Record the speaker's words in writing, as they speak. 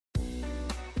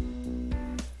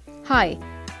Hi,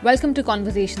 welcome to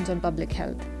Conversations on Public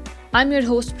Health. I'm your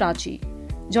host Prachi.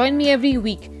 Join me every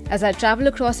week as I travel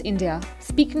across India,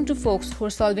 speaking to folks who are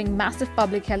solving massive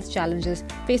public health challenges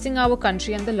facing our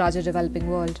country and the larger developing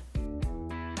world.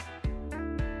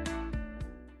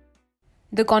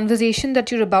 The conversation that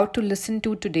you're about to listen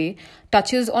to today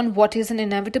touches on what is an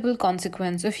inevitable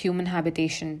consequence of human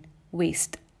habitation: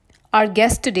 waste. Our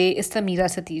guest today is Sameera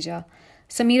Satija.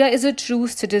 Sameera is a true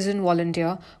citizen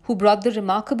volunteer who brought the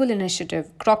remarkable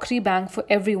initiative Crockery Bank for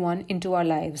Everyone into our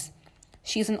lives.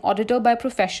 She's an auditor by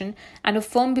profession and a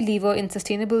firm believer in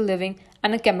sustainable living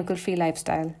and a chemical-free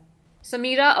lifestyle.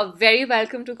 Sameera, a very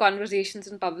welcome to Conversations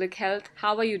in Public Health.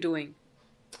 How are you doing?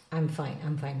 I'm fine.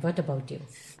 What about you?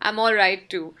 I'm all right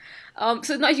too.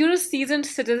 So now you're a seasoned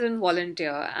citizen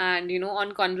volunteer, and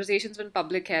on Conversations in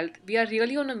Public Health, we are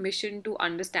really on a mission to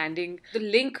understanding the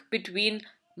link between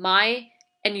my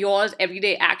and yours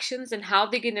everyday actions and how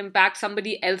they can impact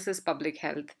somebody else's public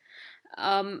health.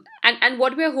 And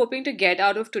what we're hoping to get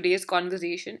out of today's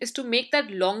conversation is to make that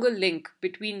longer link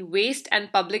between waste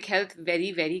and public health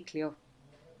very, very clear.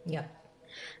 Yeah.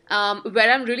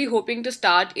 Where I'm really hoping to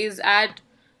start is at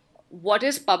what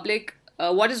is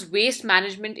waste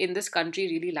management in this country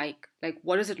really like? Like,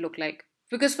 what does it look like?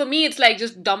 Because for me, it's like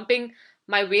just dumping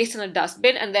my waste in a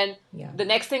dustbin, and then the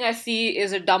next thing I see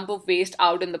is a dump of waste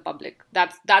out in the public.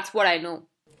 That's what I know.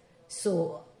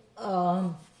 So,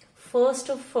 first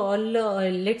of all,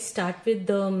 let's start with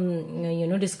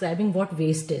describing what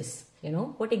waste is.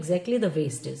 What exactly the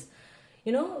waste is.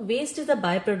 Waste is a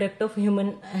byproduct of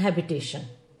human habitation.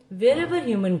 Wherever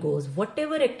human goes,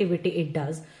 whatever activity it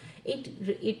does,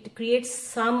 it creates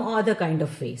some other kind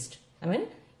of waste. I mean,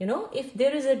 if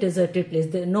there is a deserted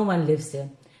place, no one lives there,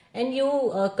 and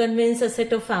you convince a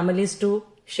set of families to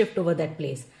shift over that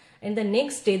place, and the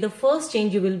next day, the first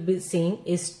change you will be seeing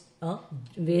is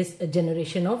a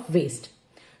generation of waste.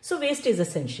 So waste is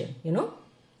essential.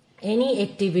 Any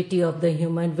activity of the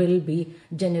human will be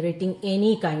generating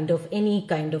any kind of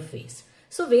waste.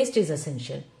 So waste is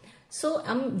essential. So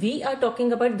we are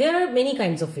talking about, there are many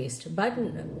kinds of waste, but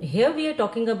here we are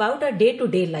talking about a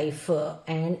day-to-day life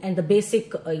and the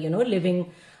basic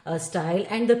living style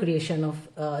and the creation of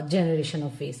generation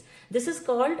of waste. This is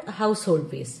called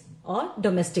household waste or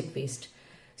domestic waste.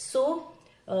 So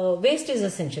waste is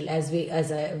essential as we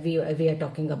are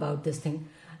talking about this thing.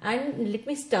 And let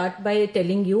me start by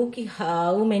telling you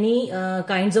how many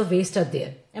kinds of waste are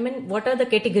there. I mean, what are the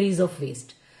categories of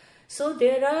waste? So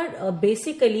there are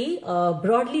basically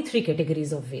broadly three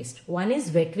categories of waste. One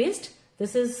is wet waste.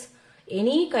 This is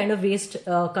any kind of waste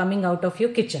coming out of your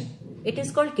kitchen. It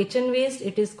is called kitchen waste.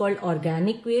 It is called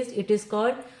organic waste. It is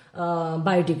called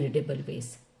biodegradable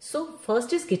waste. So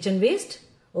first is kitchen waste.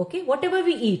 Okay, whatever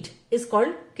we eat is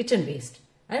called kitchen waste,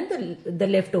 and the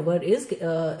leftover is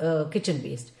kitchen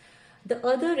waste. The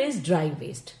other is dry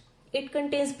waste. It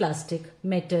contains plastic,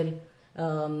 metal,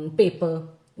 paper,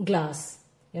 glass.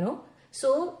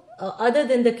 So other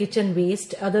than the kitchen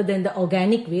waste, other than the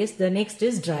organic waste, the next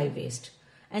is dry waste.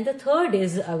 And the third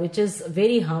is, which is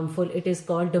very harmful, it is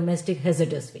called domestic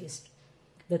hazardous waste.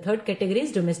 The third category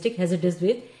is domestic hazardous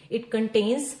waste. It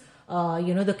contains,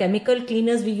 the chemical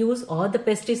cleaners we use, or the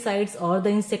pesticides, or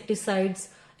the insecticides,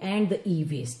 and the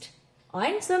e-waste.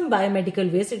 And some biomedical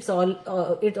waste,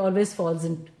 it always falls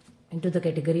into the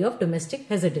category of domestic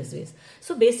hazardous waste.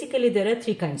 So basically there are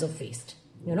three kinds of waste,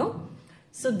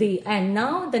 So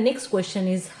now the next question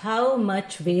is, how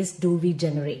much waste do we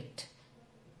generate?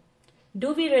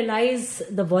 Do we realize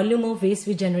the volume of waste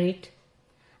we generate?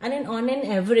 And on an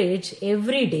average,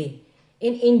 every day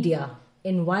in India,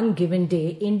 in one given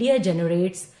day, India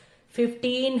generates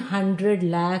 1500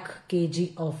 lakh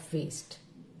kg of waste.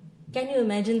 Can you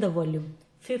imagine the volume?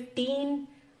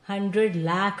 1500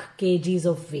 lakh kgs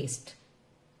of waste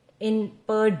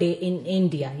per day in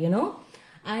India,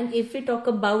 And if we talk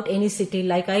about any city,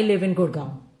 like I live in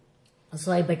Gurgaon,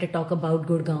 so I better talk about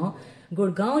Gurgaon.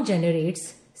 Gurgaon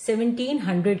generates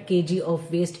 1700 kg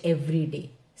of waste every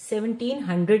day.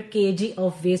 1700 kg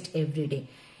of waste every day.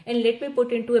 And let me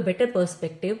put into a better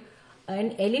perspective,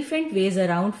 an elephant weighs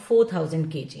around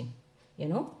 4000 kg,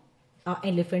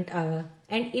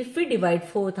 and if we divide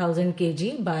 4000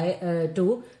 kg by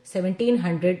to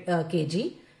 1700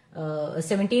 kg,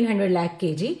 1700 lakh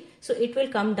kg, so it will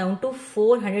come down to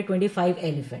 425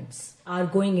 elephants are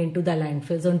going into the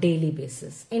landfills on daily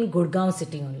basis in Gurgaon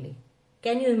city only.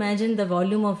 Can you imagine the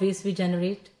volume of waste we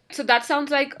generate? So that sounds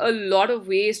like a lot of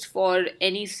waste for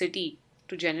any city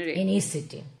to generate.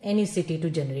 Any city to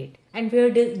generate. And where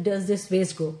does this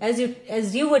waste go? As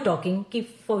you were talking,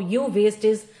 for you waste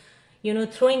is,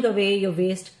 throwing away your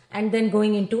waste and then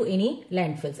going into any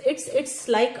landfills. It's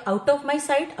like out of my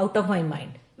sight, out of my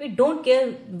mind. We don't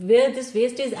care where this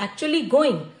waste is actually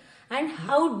going and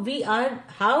how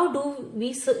do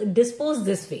we dispose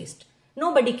this waste.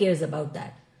 Nobody cares about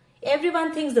that.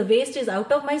 Everyone thinks the waste is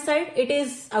out of my sight, it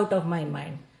is out of my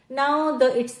mind. Now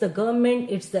it's the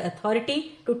government, it's the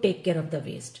authority to take care of the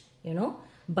waste,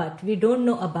 but we don't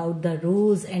know about the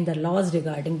rules and the laws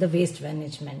regarding the waste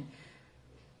management.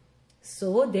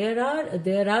 So there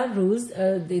are rules.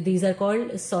 These are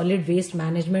called Solid Waste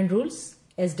Management Rules,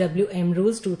 SWM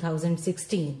Rules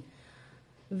 2016,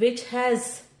 which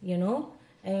has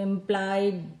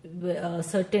implied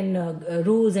certain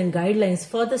rules and guidelines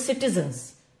for the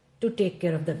citizens to take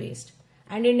care of the waste.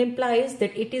 And it implies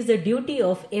that it is the duty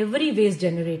of every waste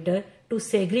generator to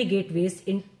segregate waste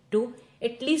into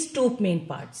at least two main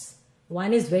parts.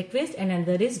 One is wet waste and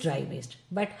another is dry waste.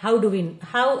 But how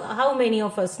many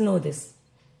of us know this?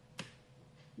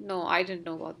 No, I didn't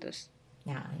know about this.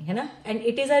 Yeah, and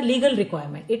it is a legal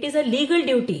requirement. It is a legal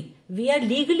duty. We are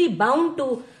legally bound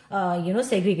to,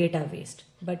 segregate our waste.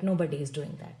 But nobody is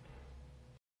doing that.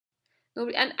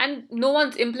 Nobody, and no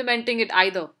one's implementing it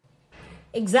either.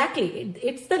 Exactly.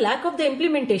 It's the lack of the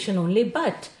implementation only.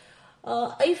 But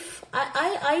if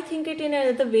I think it in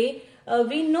another way,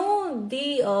 we know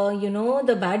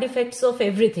the bad effects of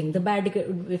everything, the bad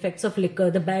effects of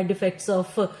liquor, the bad effects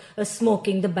of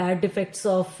smoking, the bad effects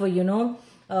of, or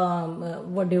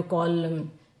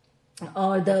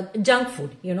the junk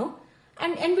food,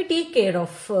 and we take care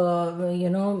of,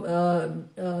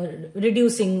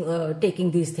 reducing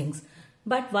taking these things.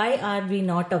 But why are we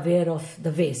not aware of the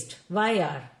waste?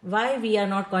 Why we are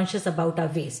not conscious about our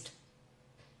waste?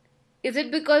 Is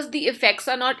it because the effects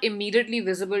are not immediately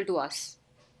visible to us?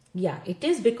 Yeah, it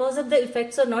is because of the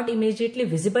effects are not immediately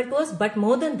visible to us. But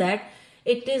more than that,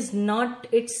 it's the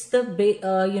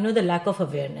lack of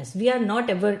awareness. We are not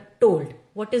ever told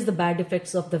what is the bad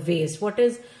effects of the waste,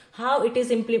 how it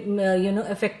is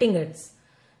affecting us.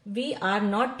 We are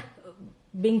not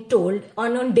being told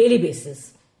on daily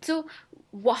basis. So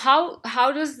how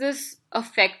does this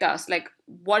affect us? Like,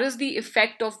 what is the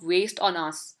effect of waste on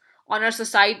us, on our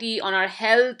society, on our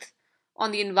health,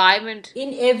 on the environment?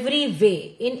 In every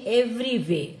way,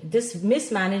 this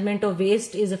mismanagement of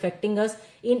waste is affecting us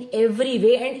in every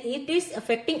way, and it is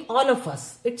affecting all of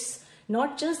us. It's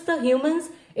not just the humans,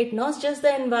 it's not just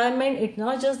the environment, it's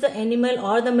not just the animal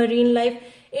or the marine life.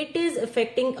 It is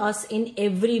affecting us in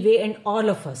every way and all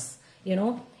of us.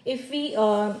 If we,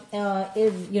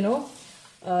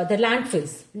 the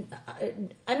landfills.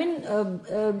 I mean,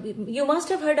 you must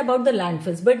have heard about the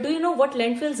landfills, but do you know what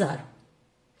landfills are?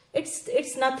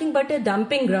 It's nothing but a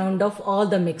dumping ground of all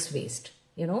the mixed waste.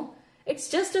 It's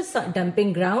just a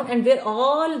dumping ground, and where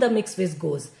all the mixed waste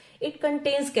goes. It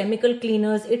contains chemical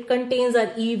cleaners. It contains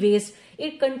our e-waste.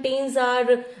 It contains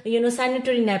our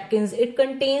sanitary napkins. It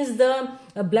contains the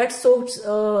blood-soaked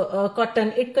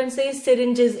cotton. It contains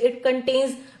syringes. It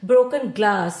contains broken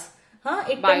glass.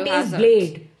 It contains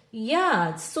blade.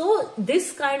 Yeah, so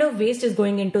this kind of waste is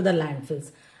going into the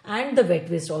landfills. And the wet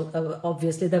waste,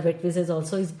 obviously the wet waste is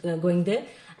also going there.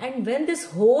 And when this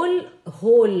whole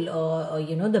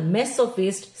the mess of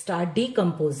waste start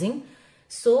decomposing,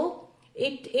 so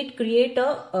it create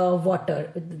a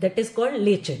water that is called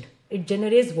leachate. It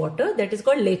generates water that is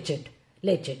called leachate.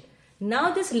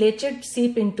 Now this leachate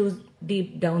seep into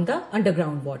deep down the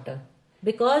underground water.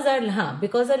 Because our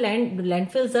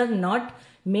landfills are not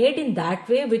made in that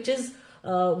way, which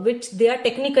they are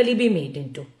technically be made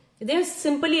into. They are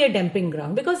simply a dumping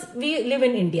ground, because we live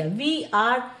in India. We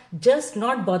are just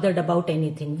not bothered about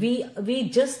anything. We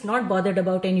just not bothered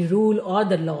about any rule or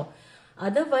the law.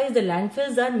 Otherwise, the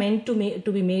landfills are meant to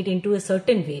be made into a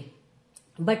certain way.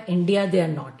 But India, they are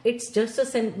not. It's just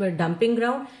a dumping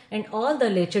ground, and all the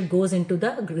leachate goes into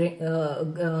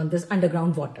this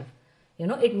underground water.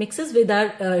 It mixes with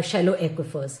our shallow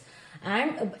aquifers.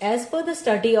 And as per the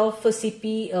study of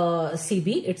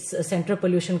CB, it's Central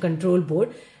Pollution Control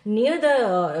Board, near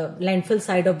the landfill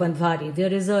site of Bandhwari,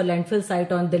 there is a landfill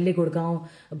site on Delhi-Gurgaon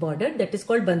border that is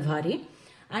called Bandhwari.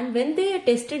 And when they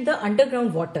tested the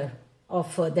underground water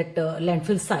of that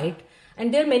landfill site,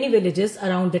 and there are many villages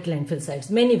around that landfill sites,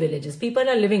 many villages, people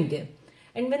are living there.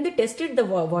 And when they tested the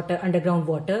underground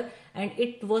water, and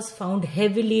it was found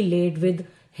heavily laid with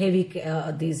heavy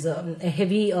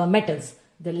metals,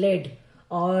 the lead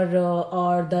or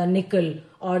the nickel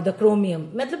or the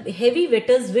chromium, heavy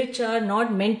metals which are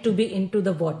not meant to be into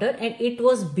the water, and it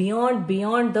was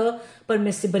beyond the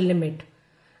permissible limit.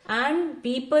 And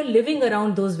people living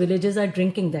around those villages are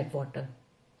drinking that water.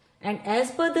 And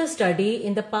as per the study,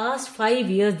 in the past 5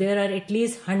 years, there are at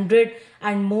least 100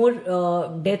 and more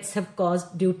deaths have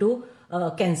caused due to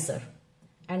cancer.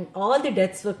 And all the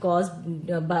deaths were caused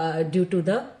due to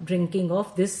the drinking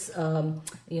of this,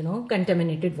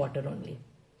 contaminated water only.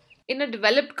 In a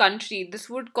developed country, this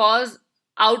would cause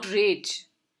outrage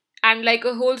and like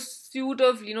a whole suite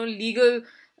of legal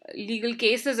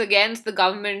cases against the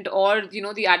government or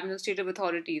the administrative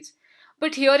authorities.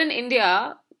 But here in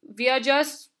India, we are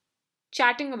just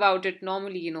chatting about it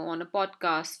normally, on a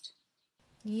podcast.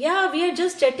 Yeah, we are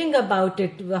just chatting about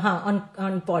it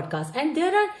on podcast, and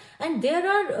there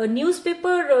are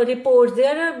newspaper reports,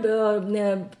 there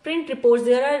are print reports,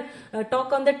 there are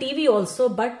talk on the TV also,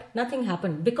 but nothing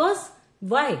happened. Because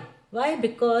why? Why?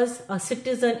 Because a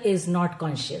citizen is not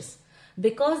conscious.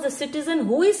 Because the citizen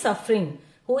who is suffering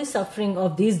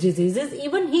of these diseases,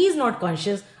 even he is not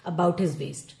conscious about his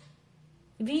waste.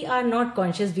 We are not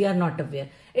conscious, we are not aware.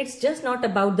 It's just not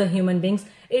about the human beings,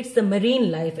 it's the marine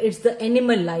life, it's the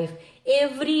animal life.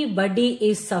 Everybody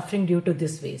is suffering due to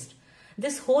this waste.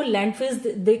 This whole landfills,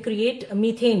 they create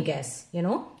methane gas,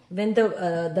 when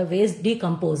the waste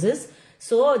decomposes.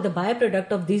 So the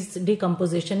byproduct of this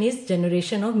decomposition is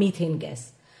generation of methane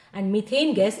gas. And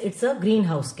methane gas, it's a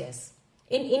greenhouse gas.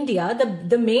 In India,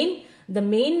 the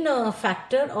main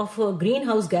factor of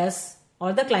greenhouse gas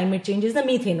or the climate change is the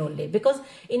methane only, because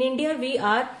in India we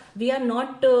are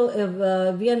not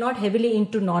heavily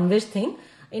into non-veg thing.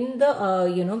 In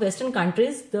the Western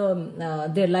countries,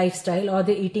 their lifestyle or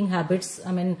their eating habits,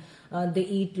 they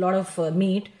eat a lot of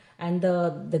meat, and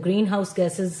the greenhouse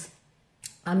gases,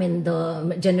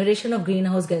 the generation of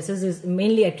greenhouse gases is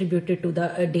mainly attributed to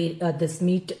this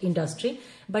meat industry.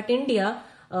 But India,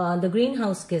 the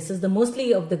greenhouse gases, the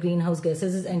mostly of the greenhouse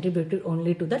gases is attributed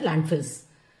only to the landfills.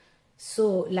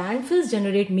 So landfills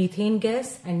generate methane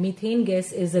gas, and methane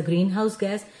gas is a greenhouse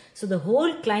gas. So the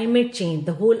whole climate change,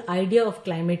 the whole idea of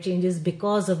climate change is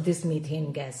because of this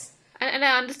methane gas. And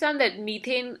I understand that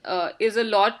methane is a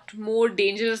lot more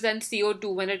dangerous than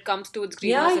CO2 when it comes to its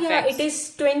greenhouse effects. Yeah, it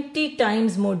is 20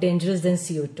 times more dangerous than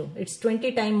CO2. It's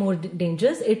 20 times more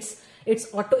dangerous. It's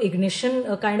auto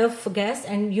ignition kind of gas,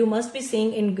 and you must be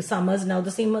seeing in summers now. The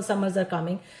same summers are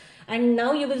coming, and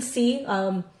now you will see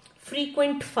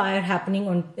frequent fire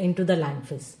happening into the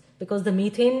landfills, because the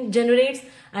methane generates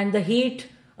and the heat,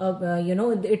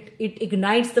 it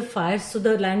ignites the fire. So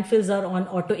the landfills are on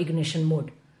auto ignition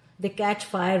mode. They catch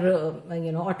fire,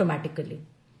 automatically.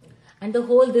 And the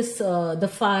whole the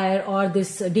fire or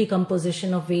this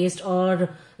decomposition of waste or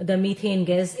the methane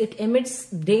gas, it emits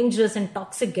dangerous and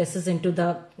toxic gases into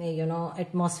the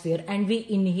atmosphere, and we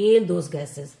inhale those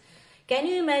gases. Can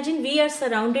you imagine? We are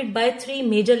surrounded by 3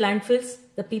 major landfills.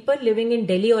 The people living in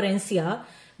Delhi or NCR,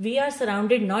 we are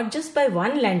surrounded not just by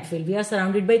one landfill, we are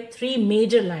surrounded by 3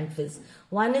 major landfills.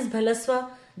 One is Bhalaswa,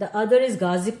 the other is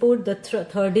Ghazipur, the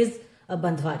third is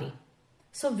Bandhwari.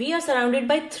 So we are surrounded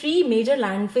by 3 major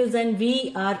landfills, and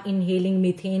we are inhaling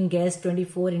methane gas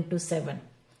 24/7.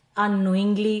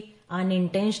 Unknowingly,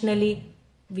 unintentionally,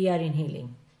 we are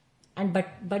inhaling. And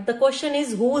but the question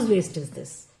is, whose waste is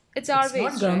this? It's our waste. It's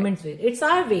not government's waste. It's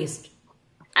our waste.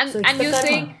 And you're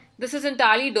saying this is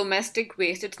entirely domestic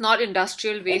waste. It's not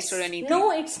industrial waste or anything.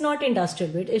 No, it's not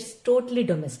industrial waste. It's totally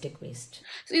domestic waste.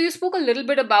 So you spoke a little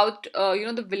bit about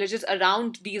the villages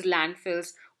around these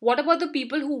landfills. What about the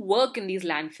people who work in these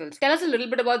landfills? Tell us a little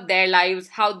bit about their lives,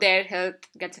 how their health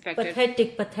gets affected.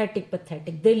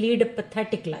 Pathetic. They lead a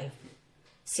pathetic life.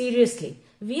 Seriously.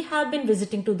 We have been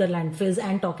visiting to the landfills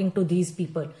and talking to these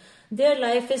people. Their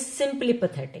life is simply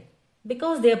pathetic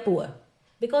because they are poor,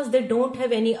 because they don't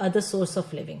have any other source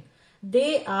of living.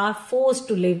 They are forced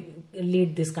to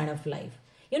lead this kind of life.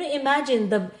 Imagine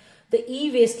the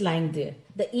e-waste lying there.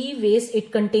 The e-waste,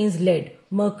 it contains lead,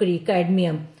 mercury,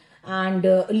 cadmium, and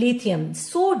lithium,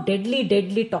 so deadly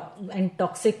and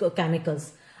toxic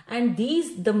chemicals. And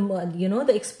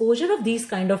the exposure of these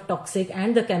kind of toxic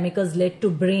and the chemicals led to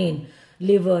brain,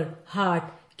 liver, heart,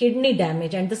 kidney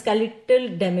damage, and the skeletal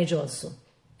damage also.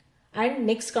 And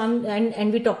next come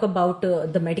and we talk about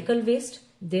the medical waste.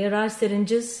 There are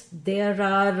syringes, there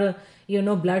are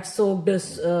blood soaked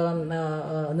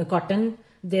cotton,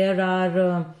 there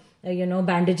are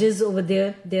bandages over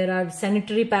there, there are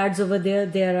sanitary pads over there,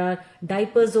 there are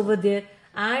diapers over there,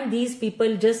 and these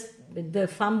people just they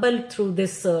fumble through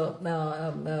this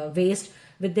waste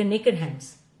with their naked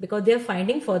hands, because they are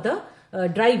finding for the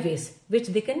dry waste which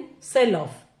they can sell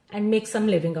off and make some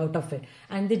living out of it,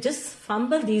 and they just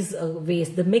fumble these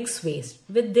waste, the mixed waste,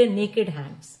 with their naked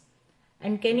hands.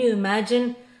 And can you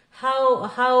imagine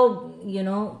how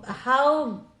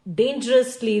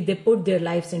dangerously they put their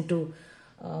lives into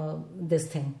this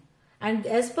thing? And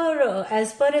as per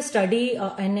a study,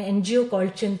 an NGO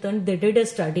called Chintan, they did a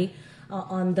study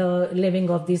on the living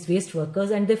of these waste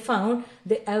workers, and they found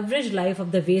the average life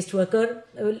of the waste worker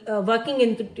working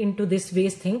into this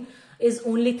waste thing is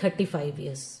only 35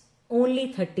 years.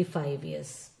 Only 35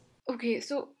 years. Okay,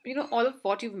 so all of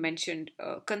what you've mentioned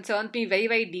concerns me very,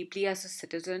 very deeply as a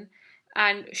citizen,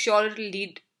 and sure it'll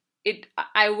lead it.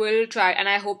 I will try, and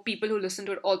I hope people who listen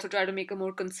to it also try to make a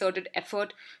more concerted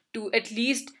effort to at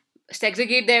least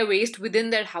segregate their waste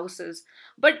within their houses.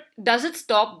 But does it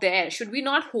stop there? Should we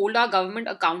not hold our government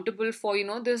accountable for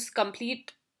this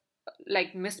complete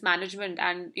like mismanagement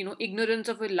and ignorance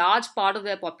of a large part of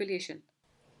their population?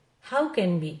 How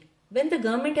can we? When the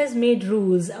government has made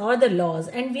rules or the laws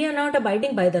and we are not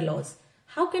abiding by the laws,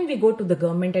 how can we go to the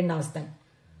government and ask them?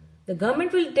 The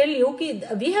government will tell you, okay,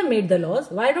 we have made the laws,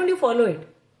 why don't you follow it?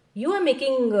 You are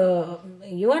making,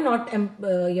 you are not,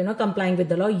 complying with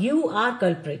the law, you are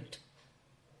culprit.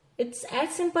 It's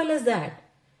as simple as that.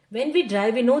 When we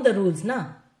drive, we know the rules, na?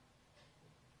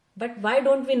 But why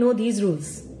don't we know these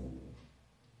rules?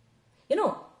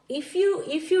 If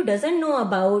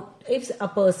a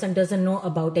person doesn't know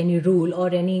about any rule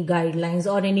or any guidelines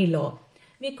or any law,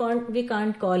 we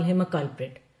can't call him a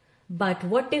culprit. But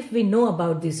what if we know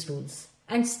about these rules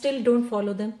and still don't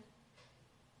follow them?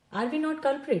 Are we not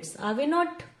culprits? Are we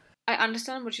not? I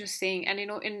understand what you're saying, and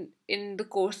in the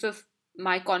course of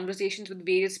my conversations with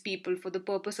various people for the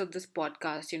purpose of this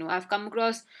podcast, I've come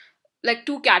across like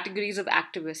two categories of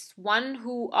activists. One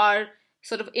who are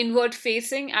sort of inward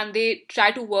facing, and they try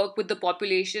to work with the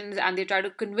populations and they try to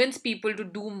convince people to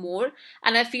do more,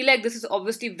 and I feel like this is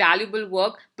obviously valuable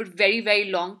work but very,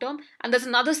 very long term. And there's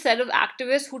another set of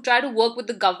activists who try to work with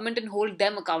the government and hold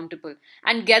them accountable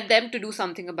and get them to do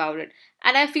something about it.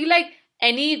 And I feel like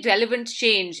any relevant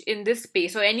change in this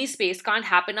space or any space can't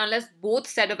happen unless both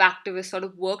set of activists sort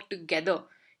of work together,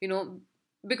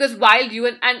 because while you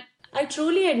and I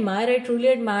truly admire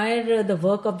the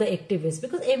work of the activists,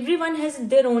 because everyone has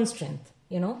their own strength.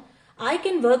 I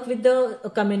can work with the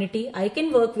community, I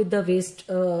can work with the waste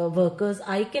workers,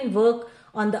 I can work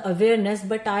on the awareness,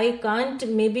 but I can't,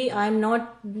 maybe I'm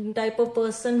not type of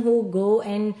person who go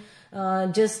and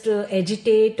just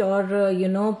agitate or,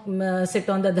 sit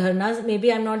on the dharnas.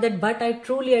 Maybe I'm not that, but I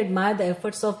truly admire the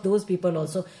efforts of those people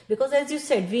also. Because as you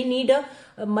said, we need a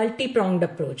multi-pronged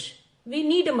approach. At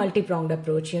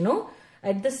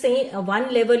the same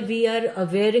one level, we are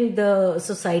awareing the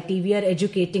society, we are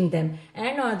educating them,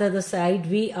 and on the other side,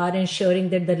 we are ensuring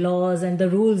that the laws and the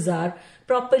rules are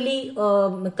properly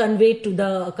conveyed to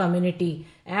the community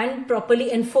and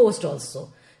properly enforced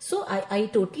also. So I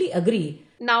totally agree.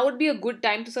 Now would be a good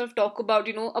time to sort of talk about,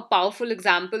 a powerful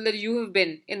example that you have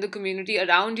been in the community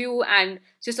around you and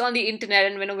just on the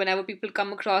internet, and whenever people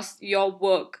come across your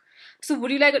work. So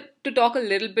would you like to talk a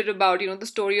little bit about, the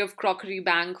story of Crockery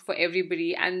Bank for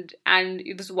Everybody and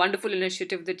this wonderful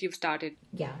initiative that you've started?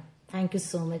 Yeah, thank you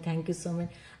so much. I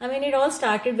mean, it all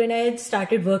started when I had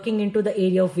started working into the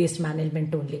area of waste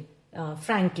management only,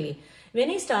 frankly. When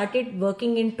I started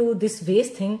working into this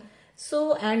waste thing,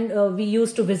 we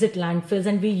used to visit landfills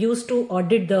and we used to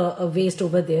audit the waste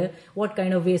over there, what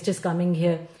kind of waste is coming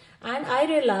here. And I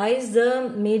realized the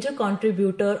major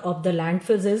contributor of the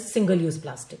landfills is single-use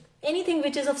plastic. Anything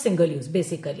which is of single use,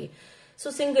 basically. So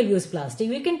single-use plastic,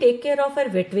 we can take care of our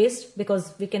wet waste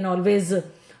because we can always,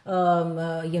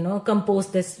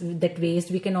 compost that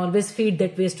waste. We can always feed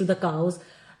that waste to the cows.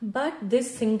 But this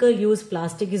single-use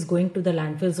plastic is going to the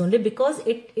landfills only because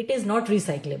it is not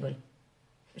recyclable.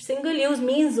 Single use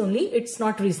means only it's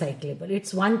not recyclable.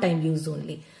 It's one-time use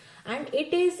only. And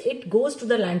it goes to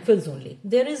the landfills only.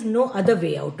 There is no other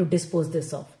way out to dispose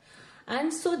this of.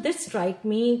 And so this strike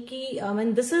me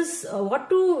this is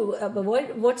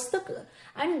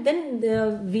and then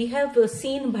we have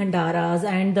seen bhandaras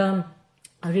and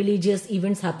religious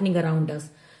events happening around us.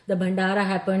 The bhandara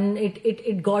happened,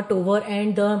 it got over,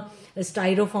 and the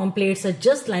styrofoam plates are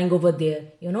just lying over there.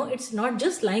 It's not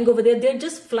just lying over there, they're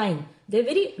just flying. They're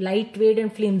very lightweight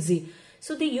and flimsy.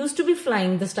 So they used to be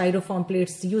flying, the styrofoam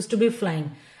plates used to be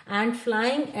flying and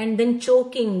then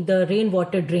choking the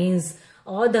rainwater drains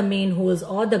or the main holes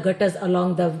or the gutters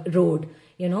along the road,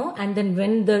 and then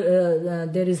when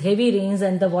there is heavy rains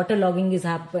and the water logging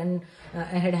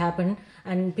had happened,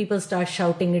 and people start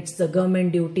shouting it's the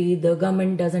government duty, the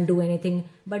government doesn't do anything.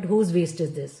 But whose waste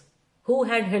is this? Who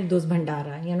had held those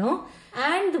bhandara,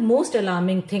 And the most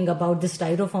alarming thing about the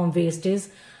styrofoam waste is,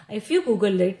 if you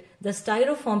Google it, the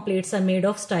styrofoam plates are made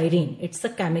of styrene. It's a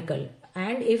chemical.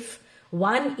 And if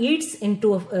one eats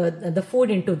into the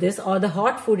food into this or the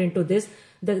hot food into this,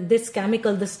 this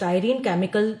chemical, the styrene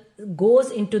chemical,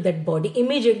 goes into that body,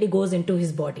 immediately goes into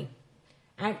his body,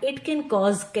 and it can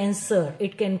cause cancer,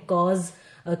 it can cause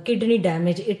kidney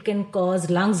damage, it can cause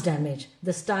lungs damage.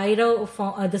 The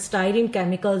styrene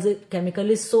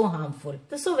chemical is so harmful.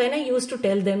 So when I used to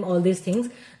tell them all these things,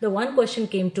 the one question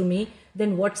came to me,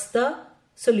 then what's the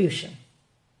solution?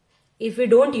 If we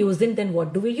don't use them, then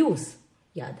what do we use?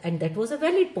 Yeah, and that was a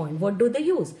valid point. What do they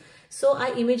use? So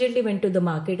I immediately went to the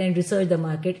market and researched the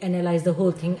market, analyzed the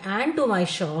whole thing, and to my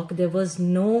shock, there was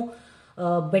no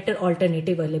better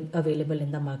alternative available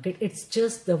in the market. It's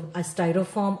just the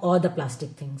styrofoam or the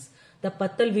plastic things. The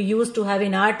pattal we used to have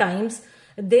in our times,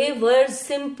 they were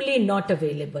simply not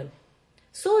available.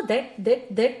 So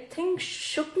that thing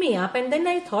shook me up, and then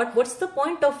I thought, what's the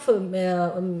point of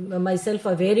myself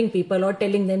awareing people or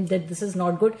telling them that this is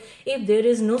not good if there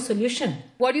is no solution?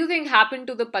 What do you think happened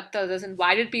to the pattas, and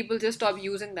why did people just stop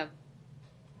using them?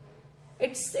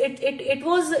 It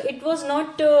was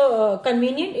not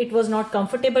convenient. It was not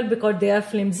comfortable because they are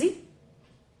flimsy.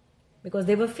 Because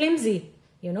they were flimsy,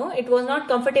 it was not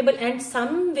comfortable. And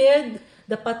somewhere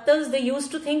the pattas, they used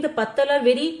to think the pattal are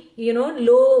very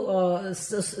low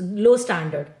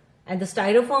standard, and the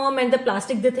styrofoam and the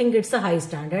plastic, they think it's a high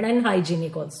standard and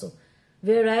hygienic also.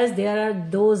 Whereas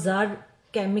those are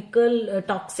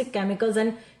toxic chemicals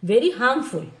and very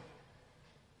harmful.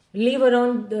 Leave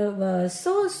around. Then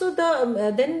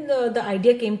the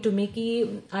idea came to me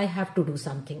ki I have to do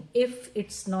something. If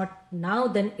it's not now,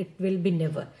 then it will be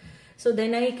never. So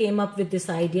then I came up with this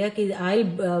idea ki I'll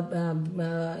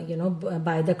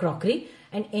buy the crockery,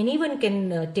 and anyone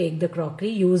can take the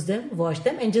crockery, use them, wash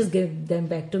them, and just give them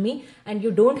back to me, and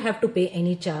you don't have to pay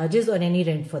any charges or any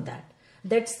rent for that.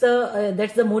 That's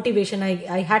the motivation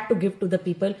I had to give to the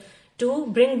people, to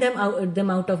bring them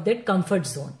out of that comfort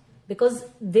zone. Because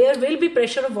there will be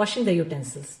pressure of washing the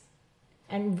utensils,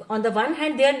 and on the one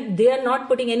hand they are not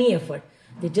putting any effort.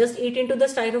 They just eat into the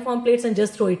styrofoam plates and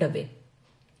just throw it away.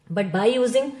 But by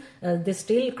using the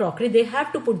steel crockery, they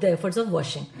have to put the efforts of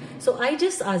washing. So I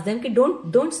just ask them,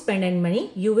 don't spend any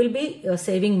money. You will be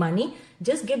saving money.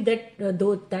 Just give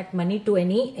that money to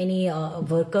any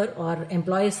worker or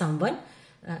employ someone.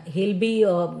 He'll be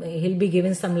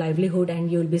given some livelihood,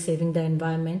 and you will be saving the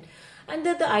environment. And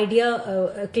the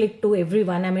idea clicked to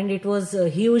everyone. I mean, it was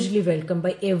hugely welcomed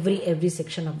by every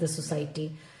section of the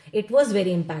society. It was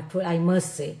very impactful, I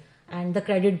must say. And the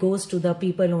credit goes to the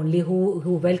people only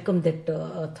who welcomed that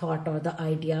thought or the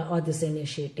idea or this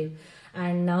initiative.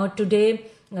 And now today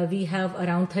we have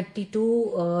around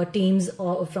 32 teams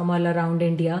from all around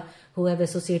India who have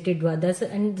associated with us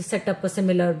and set up a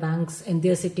similar banks in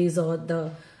their cities or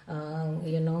the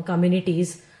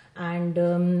communities. And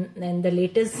the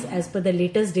latest, as per the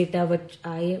latest data which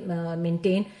I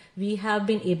maintain, we have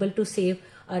been able to save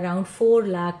around 4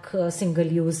 lakh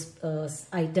single-use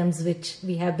items, which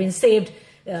we have been saved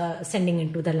sending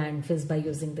into the landfills by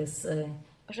using this.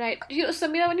 Right.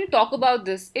 Sameera, when you talk about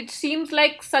this, it seems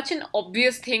like such an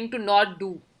obvious thing to not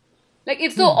do. Like,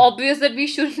 it's so obvious that we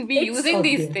shouldn't be using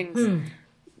obvious. These things.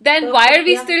 Then why are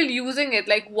we still using it?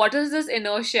 Like, what is this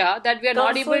inertia that we are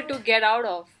not able to get out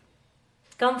of?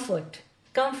 Comfort,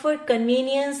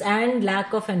 convenience, and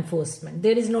lack of enforcement.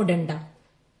 There is no danda.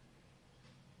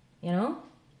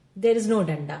 There is no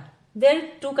danda. There are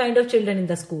 2 kinds of children in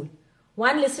the school.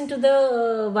 One listens to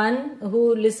the one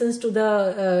who listens to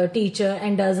the teacher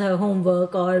and does her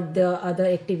homework or the other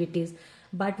activities.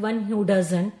 But one who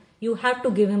doesn't, you have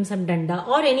to give him some danda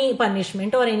or any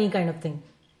punishment or any kind of thing.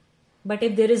 But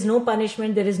if there is no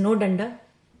punishment, there is no danda.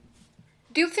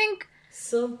 Do you think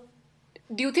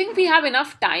we have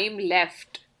enough time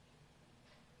left?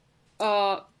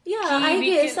 I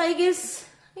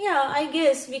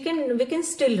guess we can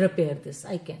still repair this.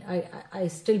 I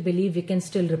still believe we can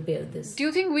still repair this. Do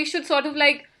you think we should sort of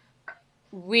like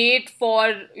wait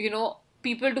for,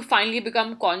 people to finally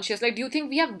become conscious? Like, do you think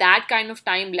we have that kind of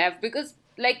time left? Because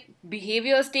like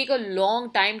behaviors take a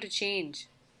long time to change.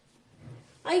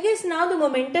 I guess now the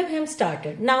momentum has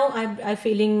started. Now I'm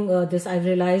feeling this. I've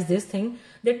realized this thing,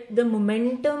 that the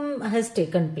momentum has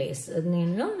taken place.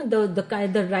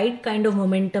 The right kind of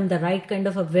momentum, the right kind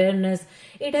of awareness,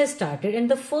 it has started. And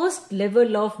the first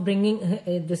level of bringing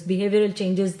this behavioral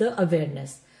change is the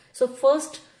awareness. So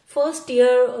first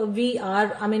year we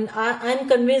are. I mean, I'm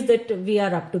convinced that we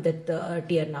are up to that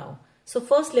tier now. So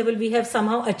first level we have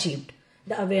somehow achieved.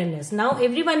 The awareness. Now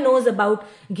everyone knows about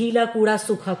Gila Kuda,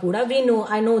 Sukha Kuda.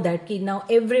 I know that now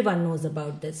everyone knows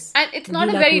about this. And it's not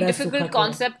Gila a very Kuda, difficult Sukha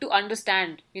concept to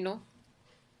understand,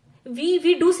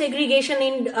 we do segregation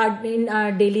in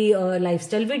our daily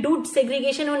lifestyle. We do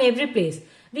segregation on every place.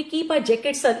 We keep our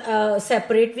jackets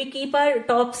separate. We keep our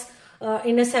tops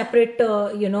in a separate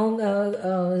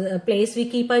place. We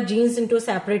keep our jeans into a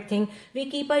separate thing. We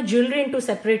keep our jewelry into a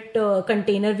separate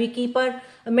container. We keep our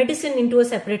medicine into a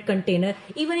separate container.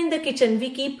 Even in the kitchen, we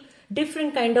keep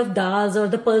different kind of dals or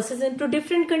the pulses into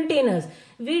different containers.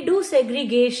 We do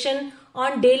segregation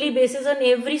on daily basis, on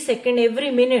every second, every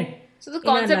minute. So the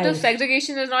concept of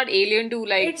segregation is not alien to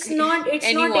it's not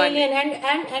anyone. Alien,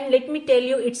 and let me tell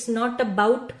you, it's not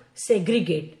about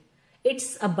segregate.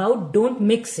 It's about don't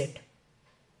mix it.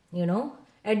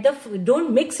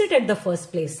 Don't mix it at the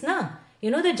first place, na.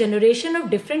 The generation of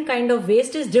different kind of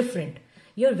waste is different.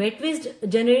 Your wet waste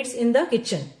generates in the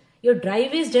kitchen. Your dry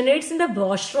waste generates in the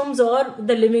washrooms or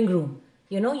the living room.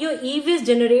 Your e-waste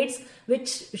generates,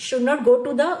 which should not go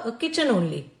to the kitchen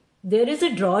only. There is a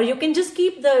drawer. You can just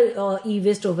keep the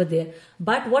e-waste over there.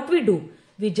 But what we do,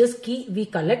 we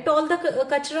collect all the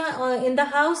kachra in the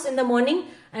house in the morning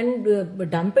and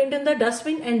dump it in the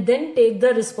dustbin, and then take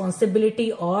the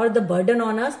responsibility or the burden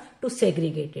on us to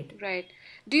segregate it. Right.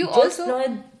 Do you also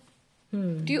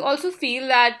feel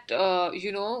that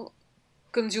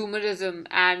consumerism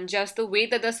and just the way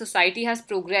that the society has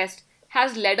progressed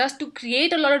has led us to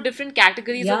create a lot of different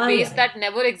categories of waste that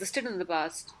never existed in the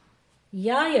past?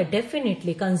 Yeah,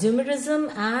 definitely.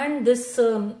 Consumerism and this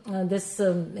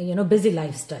busy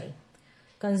lifestyle.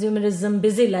 Consumerism,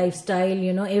 busy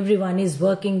lifestyle, everyone is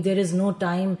working, there is no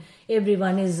time,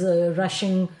 everyone is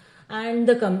rushing, and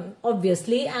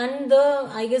obviously, and the,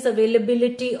 I guess,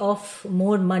 availability of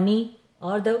more money,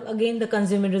 or the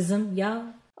consumerism,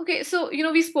 yeah. Okay, so,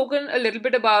 we've spoken a little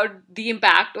bit about the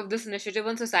impact of this initiative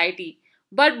on society.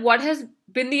 But what has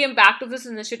been the impact of this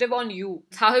initiative on you?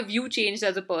 How have you changed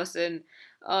as a person?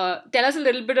 Tell us a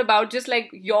little bit about just like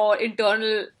your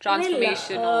internal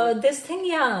transformation. This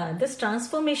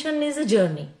transformation is a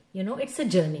journey. It's a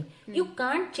journey. You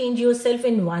can't change yourself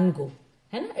in one go.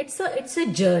 It's a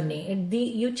journey.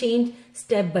 You change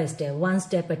step by step, one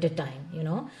step at a time.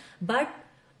 But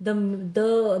the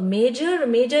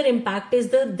major impact is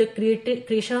the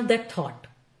creation of that thought.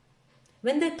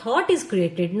 When the thought is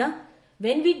created,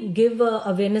 when we give a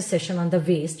awareness session on the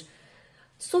waste,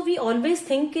 so we always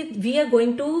think we are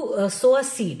going to sow a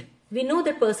seed. We know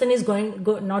that person is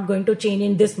not going to change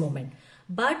in this moment,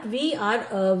 but we are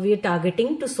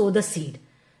targeting to sow the seed.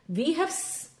 We have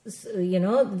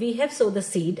sowed the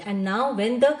seed, and now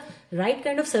when the right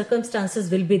kind of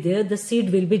circumstances will be there, the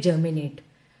seed will be germinate,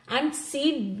 and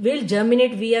seed will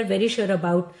germinate. We are very sure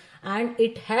about, and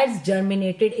it has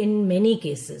germinated in many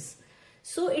cases.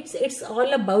 So it's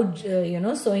all about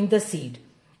sowing the seed.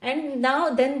 And now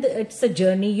then it's a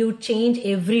journey. You change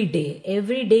every day.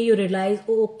 Every day you realize,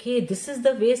 okay, this is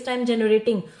the waste I'm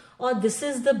generating, or this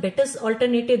is the better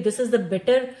alternative. This is the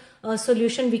better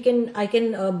solution I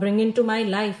can bring into my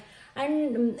life.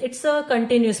 And it's a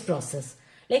continuous process.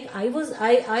 Like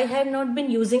I have not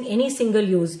been using any single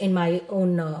use in my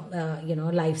own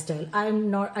lifestyle.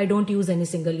 I don't use any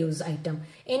single use item,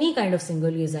 any kind of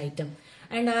single use item.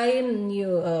 And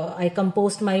I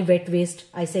compost my wet waste.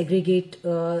 I segregate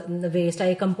the waste.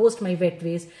 I compost my wet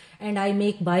waste, and I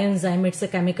make bioenzyme. It's a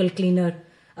chemical cleaner.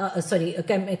 A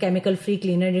chemical free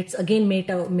cleaner. It's again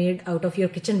made out of your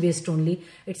kitchen waste only.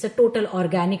 It's a total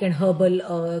organic and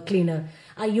herbal cleaner.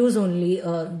 I use only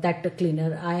that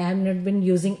cleaner. I have not been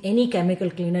using any chemical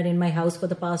cleaner in my house for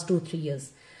the past 2-3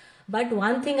 years. But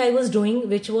one thing I was doing,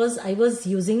 which was I was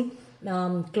using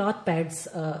cloth pads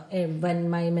when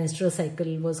my menstrual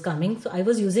cycle was coming. So I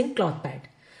was using cloth pad,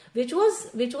 which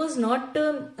was not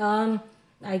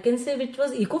I can say which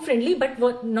was eco-friendly,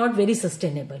 but not very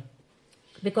sustainable,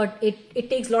 because it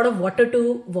takes a lot of water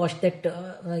to wash that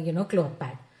cloth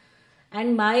pad.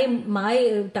 And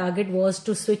my target was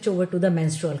to switch over to the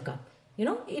menstrual cup.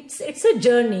 It's a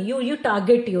journey. You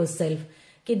target yourself.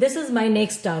 Okay, this is my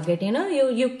next target.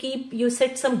 You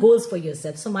set some goals for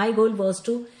yourself. So my goal was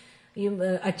to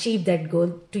achieve that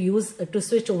goal, to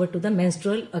switch over to the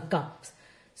menstrual cups.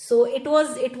 So it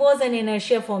was an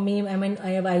inertia for me. I mean,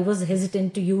 I was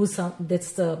hesitant to use some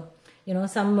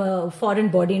foreign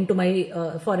body into my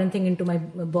foreign thing into my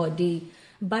body,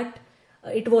 but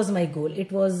it was my goal.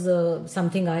 It was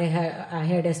something I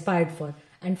had aspired for,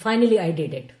 and finally I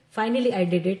did it.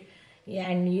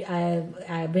 And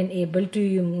I've been able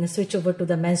to switch over to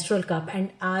the menstrual cup,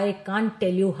 and I can't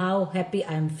tell you how happy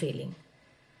I am feeling.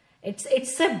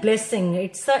 It's a blessing.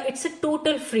 It's a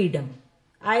total freedom.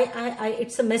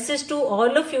 It's a message to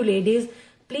all of you ladies.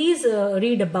 Please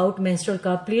read about menstrual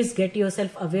cup. Please get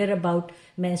yourself aware about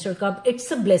menstrual cup.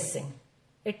 It's a blessing.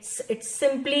 It's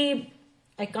simply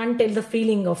I can't tell the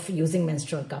feeling of using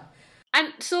menstrual cup.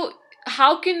 And so,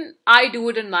 how can I do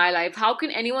it in my life? How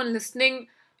can anyone listening,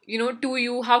 to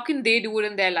you, how can they do it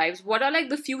in their lives? What are like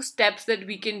the few steps that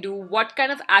we can do? What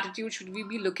kind of attitude should we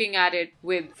be looking at it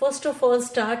with? First of all,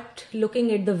 start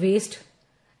looking at the waste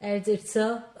as it's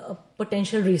a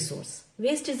potential resource.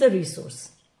 Waste is a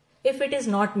resource. If it is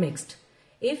not mixed,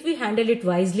 if we handle it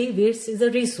wisely, waste is a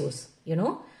resource.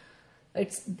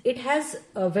 It has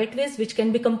wet waste which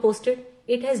can be composted.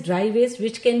 It has dry waste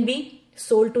which can be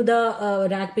sold to the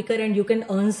rag picker and you can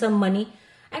earn some money.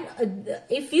 And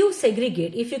if you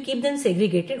segregate, if you keep them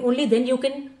segregated, only then you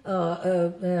can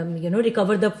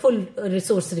recover the full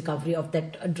resource recovery of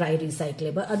that dry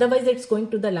recyclable. Otherwise, it's going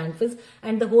to the landfills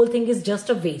and the whole thing is just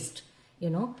a waste.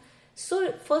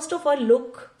 So first of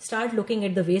all, start looking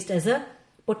at the waste as a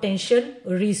potential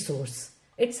resource.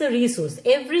 It's a resource.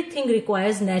 Everything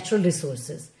requires natural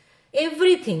resources.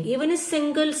 Everything, even a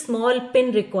single small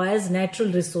pin requires natural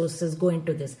resources go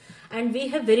into this. And we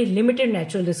have very limited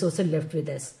natural resources left with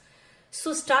us.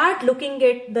 So start looking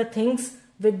at the things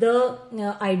with the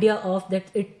idea of that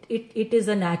it is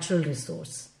a natural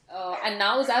resource. And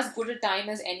now is as good a time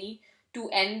as any to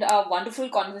end our wonderful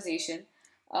conversation.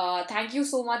 Thank you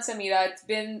so much, Sameera. It's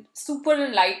been super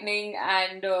enlightening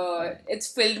and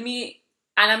it's filled me,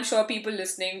 and I'm sure people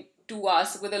listening to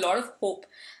us, with a lot of hope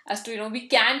as to, we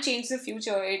can change the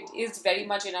future. It is very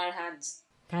much in our hands.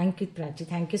 Thank you, Prachi.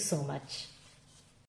 Thank you so much.